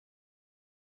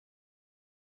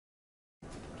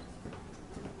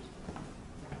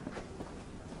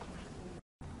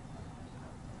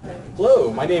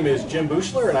Hello, my name is Jim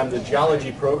Bushler and I'm the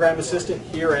Geology Program Assistant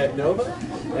here at NOVA,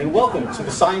 and welcome to the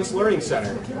Science Learning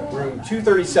Center, room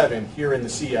 237 here in the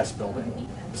CS building.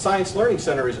 The Science Learning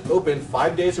Center is open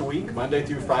 5 days a week, Monday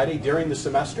through Friday during the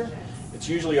semester. It's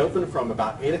usually open from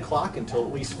about 8 o'clock until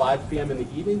at least 5 p.m. in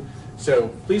the evening, so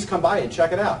please come by and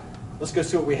check it out. Let's go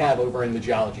see what we have over in the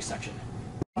Geology section.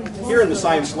 Here in the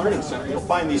Science Learning Center, you'll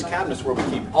find these cabinets where we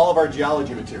keep all of our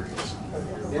geology materials.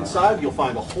 Inside, you'll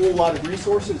find a whole lot of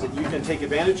resources that you can take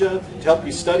advantage of to help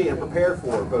you study and prepare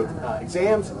for both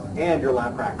exams and your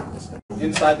lab practicals.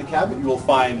 Inside the cabinet, you will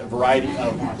find a variety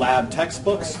of lab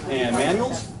textbooks and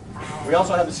manuals. We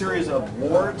also have a series of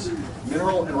wards,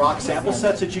 mineral and rock sample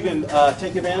sets that you can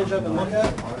take advantage of and look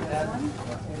at,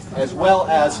 as well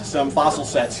as some fossil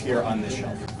sets here on this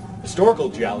shelf. Historical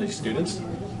geology students,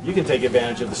 you can take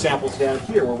advantage of the samples down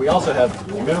here, where we also have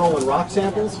mineral and rock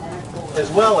samples,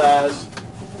 as well as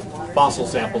fossil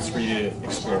samples for you to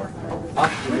explore.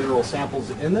 Lots of mineral samples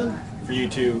in them for you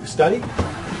to study.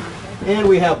 And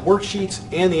we have worksheets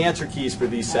and the answer keys for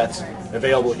these sets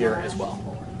available here as well.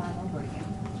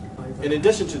 In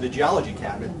addition to the geology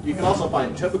cabinet, you can also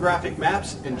find topographic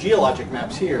maps and geologic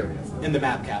maps here in the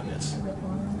map cabinets.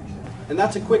 And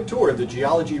that's a quick tour of the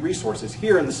geology resources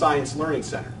here in the Science Learning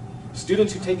Center.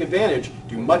 Students who take advantage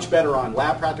do much better on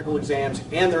lab practical exams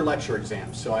and their lecture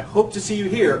exams. So I hope to see you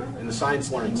here in the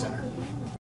Science Learning Center.